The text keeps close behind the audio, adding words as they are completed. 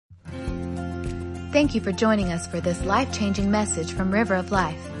Thank you for joining us for this life-changing message from River of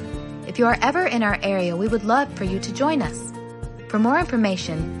Life. If you are ever in our area, we would love for you to join us. For more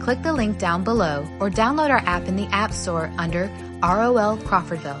information, click the link down below or download our app in the App Store under ROL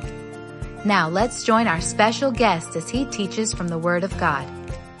Crawfordville. Now let's join our special guest as he teaches from the Word of God.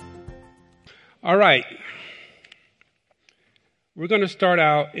 All right. We're going to start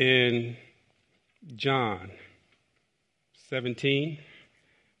out in John 17.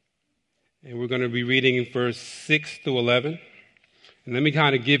 And we're going to be reading in verse 6 through 11. And let me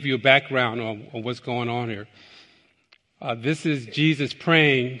kind of give you a background on what's going on here. This is Jesus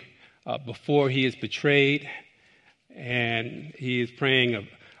praying before he is betrayed. And he is praying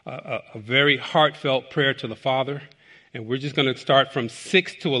a very heartfelt prayer to the Father. And we're just going to start from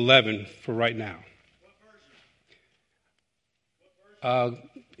 6 to 11 for right now.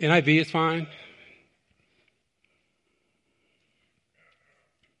 NIV is fine.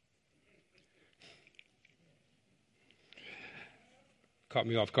 Caught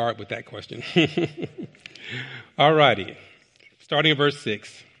me off guard with that question. All righty. Starting at verse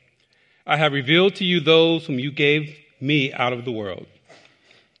 6. I have revealed to you those whom you gave me out of the world.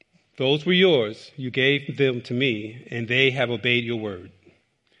 Those were yours. You gave them to me, and they have obeyed your word.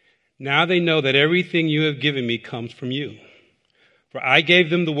 Now they know that everything you have given me comes from you. For I gave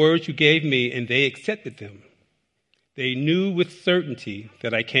them the words you gave me, and they accepted them. They knew with certainty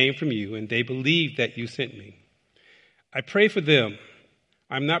that I came from you, and they believed that you sent me. I pray for them.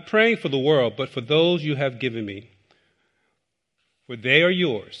 I'm not praying for the world, but for those you have given me. For they are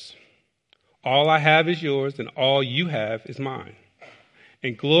yours. All I have is yours, and all you have is mine.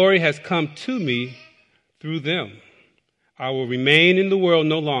 And glory has come to me through them. I will remain in the world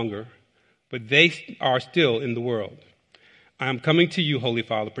no longer, but they are still in the world. I am coming to you, Holy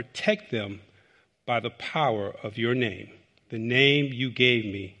Father. Protect them by the power of your name, the name you gave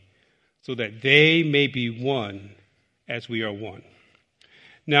me, so that they may be one as we are one.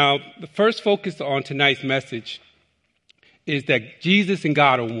 Now, the first focus on tonight's message is that Jesus and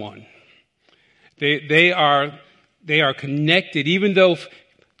God are one. They are connected, even though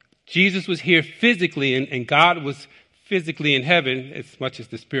Jesus was here physically and God was physically in heaven, as much as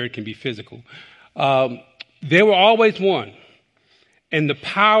the Spirit can be physical. They were always one. And the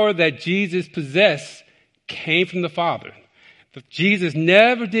power that Jesus possessed came from the Father. But Jesus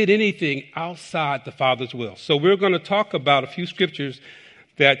never did anything outside the Father's will. So we're going to talk about a few scriptures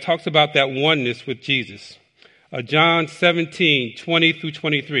that talks about that oneness with Jesus. John 17, 20 through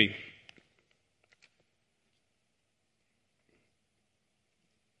 23.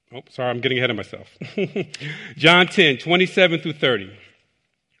 Oh, sorry, I'm getting ahead of myself. John 10, 27 through 30.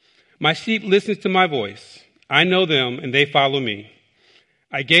 My sheep listens to my voice. I know them, and they follow me.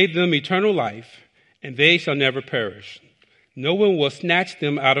 I gave them eternal life, and they shall never perish. No one will snatch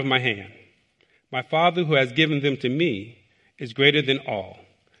them out of my hand. My Father who has given them to me is greater than all.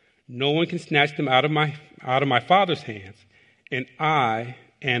 No one can snatch them out of my Father's hands, and I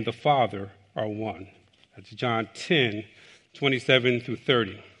and the Father are one. That's John 10, 27 through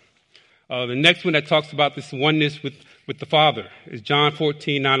 30. The next one that talks about this oneness with the Father is John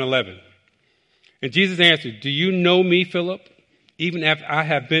 14, 9, 11. And Jesus answered, do you know me, Philip, even after I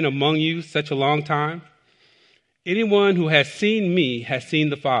have been among you such a long time? Anyone who has seen me has seen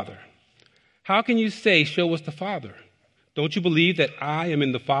the Father. How can you say, show us the Father? Don't you believe that I am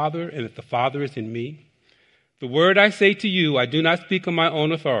in the Father and that the Father is in me? The word I say to you, I do not speak on my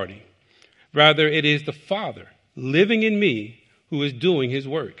own authority. Rather, it is the Father living in me who is doing his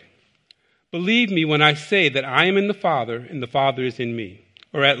work. Believe me when I say that I am in the Father and the Father is in me,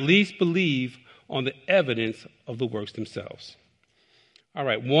 or at least believe on the evidence of the works themselves. All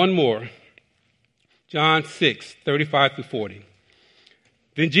right, one more. John 6, 35 through 40.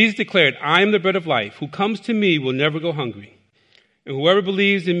 Then Jesus declared, I am the bread of life. Who comes to me will never go hungry, and whoever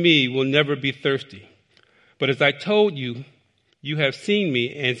believes in me will never be thirsty. But as I told you, you have seen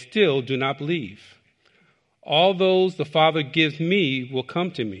me and still do not believe. All those the Father gives me will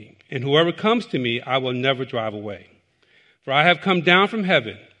come to me, and whoever comes to me I will never drive away. For I have come down from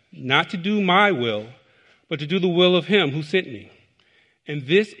heaven, not to do my will, but to do the will of him who sent me. And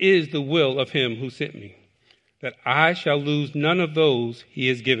this is the will of him who sent me, that I shall lose none of those he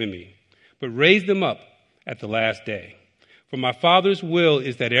has given me, but raise them up at the last day. For my Father's will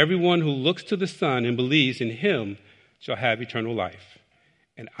is that everyone who looks to the Son and believes in him shall have eternal life,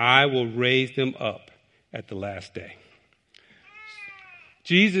 and I will raise them up at the last day.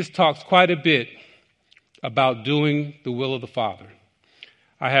 Jesus talks quite a bit about doing the will of the Father.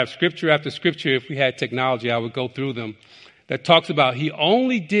 I have scripture after scripture. If we had technology, I would go through them, that talks about he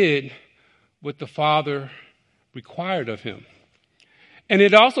only did what the Father required of him. And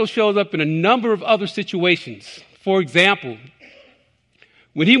it also shows up in a number of other situations. For example,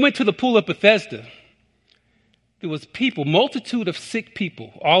 when he went to the pool of Bethesda, there was people, multitude of sick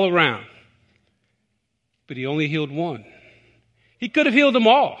people all around, but he only healed one. He could have healed them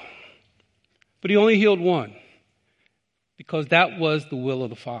all, but he only healed one because that was the will of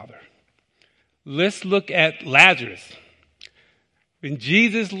the Father. Let's look at Lazarus. When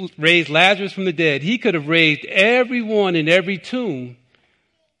Jesus raised Lazarus from the dead, he could have raised everyone in every tomb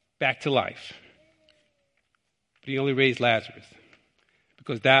back to life. But he only raised Lazarus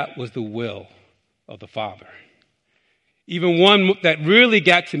because that was the will of the Father. Even one that really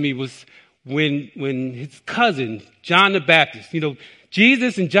got to me was when his cousin, John the Baptist,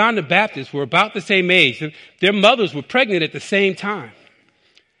 Jesus and John the Baptist were about the same age. Their mothers were pregnant at the same time.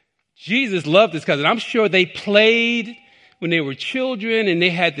 Jesus loved his cousin. I'm sure they played when they were children and they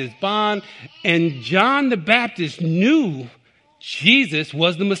had this bond. And John the Baptist knew Jesus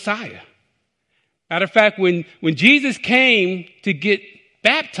was the Messiah. Matter of fact, when Jesus came to get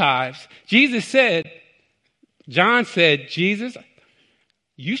baptized, John said, Jesus,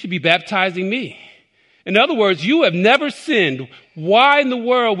 you should be baptizing me. In other words, you have never sinned. Why in the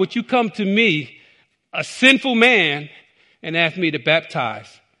world would you come to me, a sinful man, and ask me to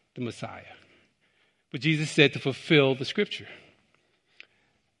baptize the Messiah? But Jesus said to fulfill the scripture.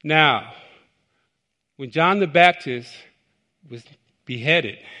 Now, when John the Baptist was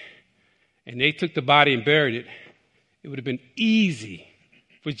beheaded and they took the body and buried it, it would have been easy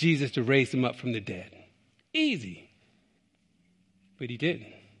for Jesus to raise him up from the dead. Easy. But he didn't.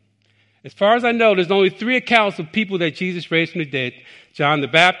 As far as I know, there's only 3 accounts of people that Jesus raised from the dead. John the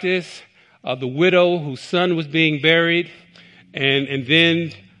Baptist, the widow whose son was being buried, and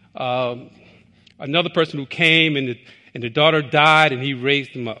then another person who came and the daughter died and he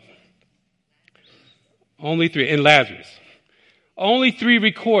raised them up. Only 3. And Lazarus. Only 3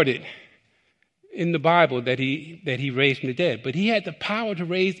 recorded in the Bible that he raised from the dead. But he had the power to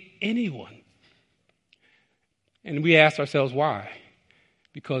raise anyone. And we ask ourselves why?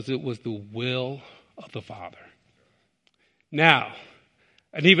 Because it was the will of the Father. Now,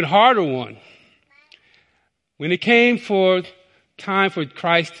 an even harder one. When it came for time for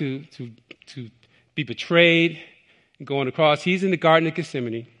Christ to be betrayed and go on the cross, he's in the Garden of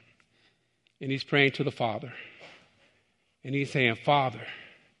Gethsemane and he's praying to the Father. And he's saying, Father,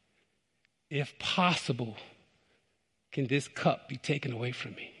 if possible, can this cup be taken away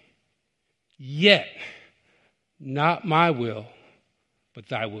from me? Yet, not my will, but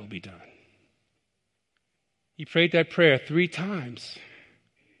thy will be done. He prayed that prayer 3 times.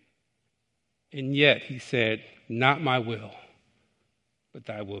 And yet he said, not my will, but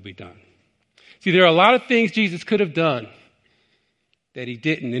thy will be done. See, there are a lot of things Jesus could have done that he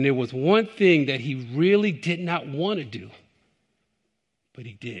didn't. And there was one thing that he really did not want to do, but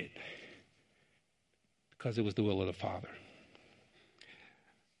he did. Because it was the will of the Father.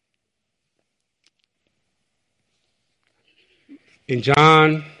 In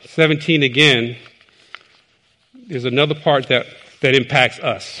John 17 again, there's another part that impacts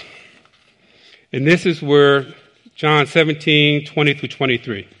us. And this is where John 17, 20 through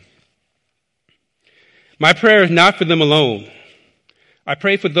 23. My prayer is not for them alone. I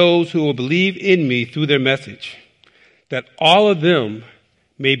pray for those who will believe in me through their message, that all of them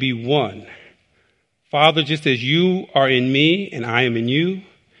may be one. Father, just as you are in me and I am in you,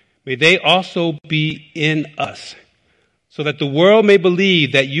 may they also be in us, so that the world may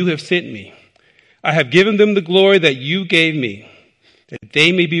believe that you have sent me. I have given them the glory that you gave me, that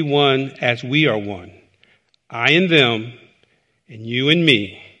they may be one as we are one. I in them, and you in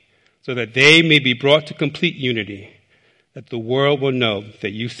me, so that they may be brought to complete unity, that the world will know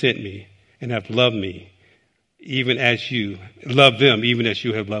that you sent me and have loved me, even as you love them, even as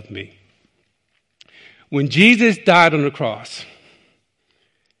you have loved me. When Jesus died on the cross,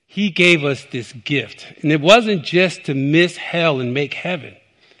 he gave us this gift. And it wasn't just to miss hell and make heaven.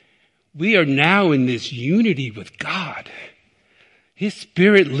 We are now in this unity with God. His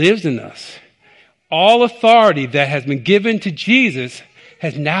Spirit lives in us. All authority that has been given to Jesus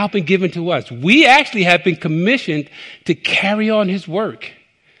has now been given to us. We actually have been commissioned to carry on his work.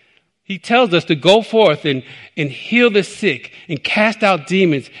 He tells us to go forth and heal the sick and cast out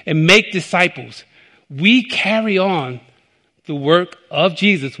demons and make disciples. We carry on the work of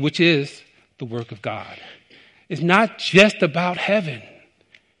Jesus, which is the work of God. It's not just about heaven.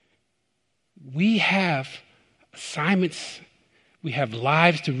 We have assignments. We have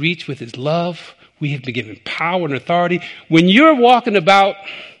lives to reach with his love. We have been given power and authority. When you're walking about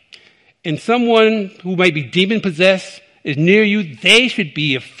and someone who may be demon-possessed is near you, they should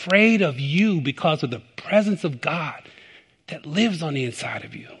be afraid of you because of the presence of God that lives on the inside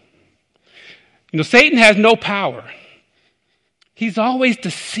of you. You know, Satan has no power. He's always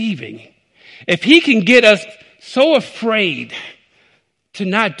deceiving. If he can get us so afraid to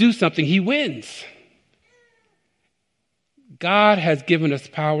not do something, he wins. God has given us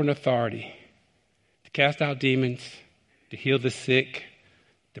power and authority to cast out demons, to heal the sick,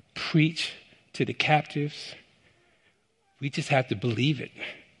 to preach to the captives. We just have to believe it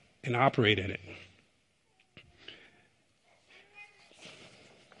and operate in it.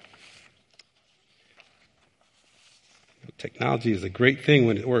 Technology is a great thing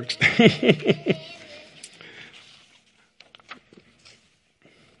when it works.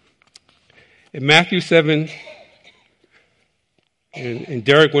 In Matthew 7, and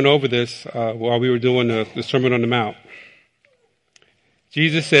Derek went over this while we were doing the Sermon on the Mount.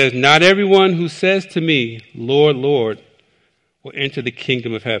 Jesus says, "Not everyone who says to me, 'Lord, Lord,' will enter the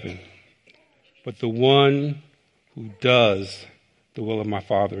kingdom of heaven, but the one who does the will of my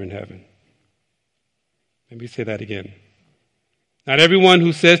Father in heaven." Let me say that again. Not everyone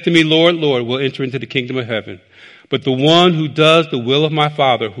who says to me, 'Lord, Lord,' will enter into the kingdom of heaven, but the one who does the will of my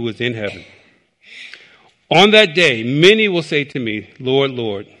Father who is in heaven. On that day, many will say to me, 'Lord,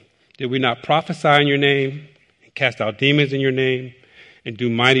 Lord, did we not prophesy in your name, and cast out demons in your name, and do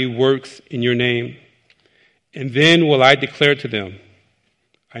mighty works in your name?' And then will I declare to them,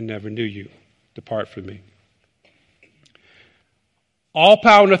 'I never knew you. Depart from me.'" All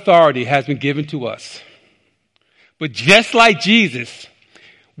power and authority has been given to us. But just like Jesus,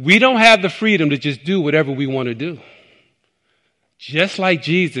 we don't have the freedom to just do whatever we want to do. Just like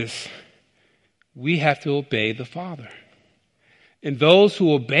Jesus, we have to obey the Father. And those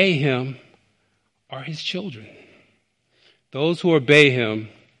who obey him are his children. Those who obey him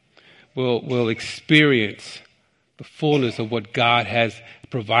will experience the fullness of what God has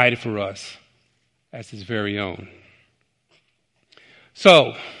provided for us as his very own.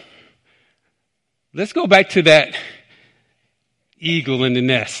 So, let's go back to that eagle in the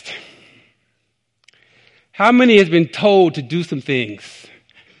nest. How many has been told to do some things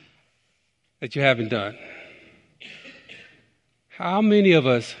that you haven't done? How many of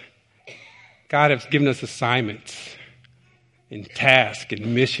us, God has given us assignments and tasks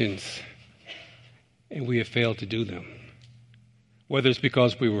and missions, and we have failed to do them? Whether it's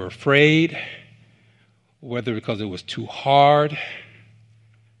because we were afraid, whether because it was too hard.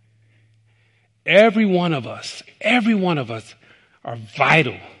 Every one of us are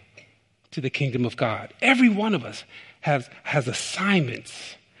vital to the kingdom of God. Every one of us has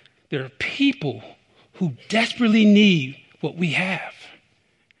assignments. There are people who desperately need what we have.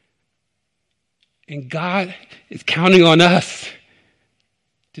 And God is counting on us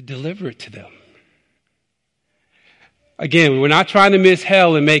to deliver it to them. Again, we're not trying to miss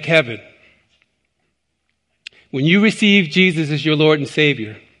hell and make heaven. When you receive Jesus as your Lord and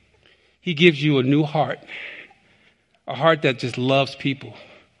Savior, he gives you a new heart, a heart that just loves people.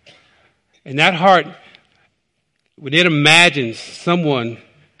 And that heart, when it imagines someone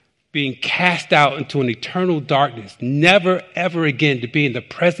being cast out into an eternal darkness, never, ever again to be in the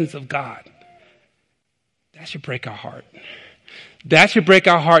presence of God, that should break our heart. That should break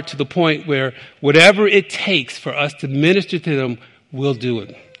our heart to the point where whatever it takes for us to minister to them, we'll do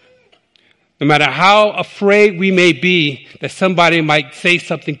it. No matter how afraid we may be that somebody might say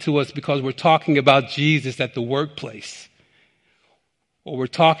something to us because we're talking about Jesus at the workplace, or we're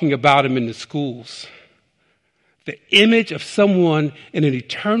talking about him in the schools, the image of someone in an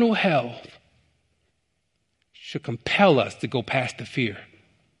eternal hell should compel us to go past the fear.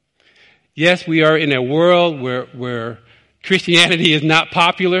 Yes, we are in a world where Christianity is not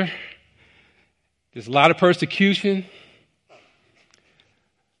popular. There's a lot of persecution.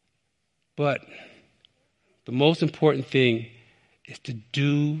 But the most important thing is to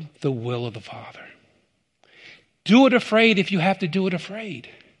do the will of the Father. Do it afraid if you have to do it afraid.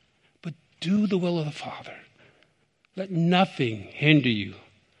 But do the will of the Father. Let nothing hinder you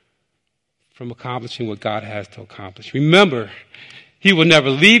from accomplishing what God has to accomplish. Remember, he will never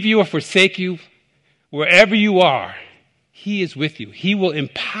leave you or forsake you. Wherever you are, he is with you. He will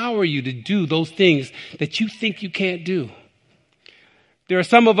empower you to do those things that you think you can't do. There are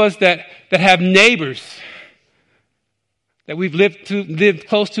some of us that have neighbors that we've lived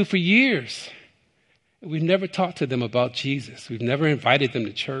close to for years. We've never talked to them about Jesus. We've never invited them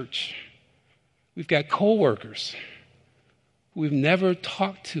to church. We've got coworkers who we've never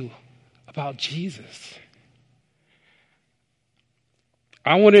talked to about Jesus.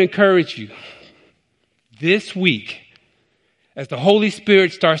 I want to encourage you this week, as the Holy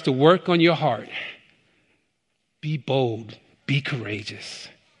Spirit starts to work on your heart, be bold. Be courageous.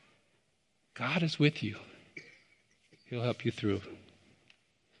 God is with you. He'll help you through.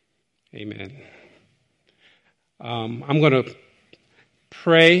 Amen. I'm going to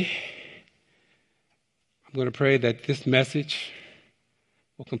pray. I'm going to pray that this message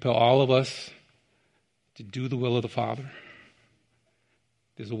will compel all of us to do the will of the Father.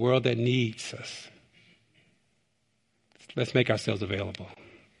 There's a world that needs us. Let's make ourselves available.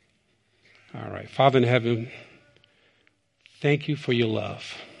 All right. Father in heaven, thank you for your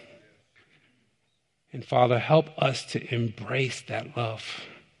love. And Father, help us to embrace that love.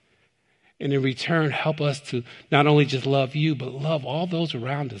 And in return, help us to not only just love you, but love all those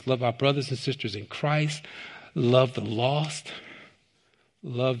around us. Love our brothers and sisters in Christ. Love the lost.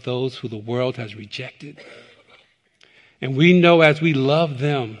 Love those who the world has rejected. And we know as we love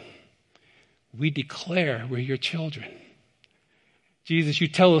them, we declare we're your children. Jesus, you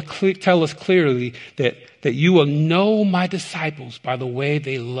tell us clearly that you will know my disciples by the way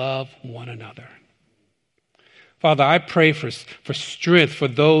they love one another. Father, I pray for strength for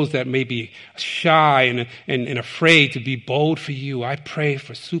those that may be shy and afraid to be bold for you. I pray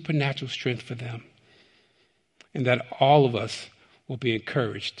for supernatural strength for them, and that all of us will be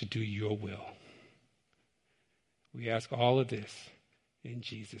encouraged to do your will. We ask all of this in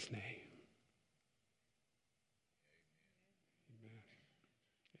Jesus' name.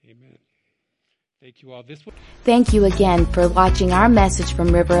 Amen. Thank you all. Thank you again for watching our message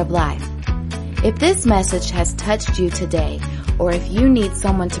from River of Life. If this message has touched you today, or if you need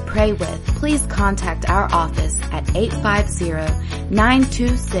someone to pray with, please contact our office at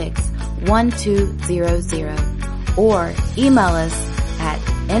 850-926-1200 or email us at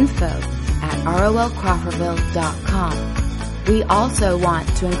info@rolcrawfordville.com. We also want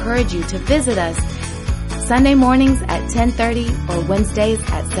to encourage you to visit us Sunday mornings at 10:30 or Wednesdays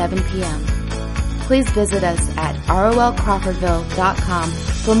at 7 p.m. Please visit us at rolcrawfordville.com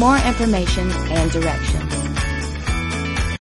for more information and directions.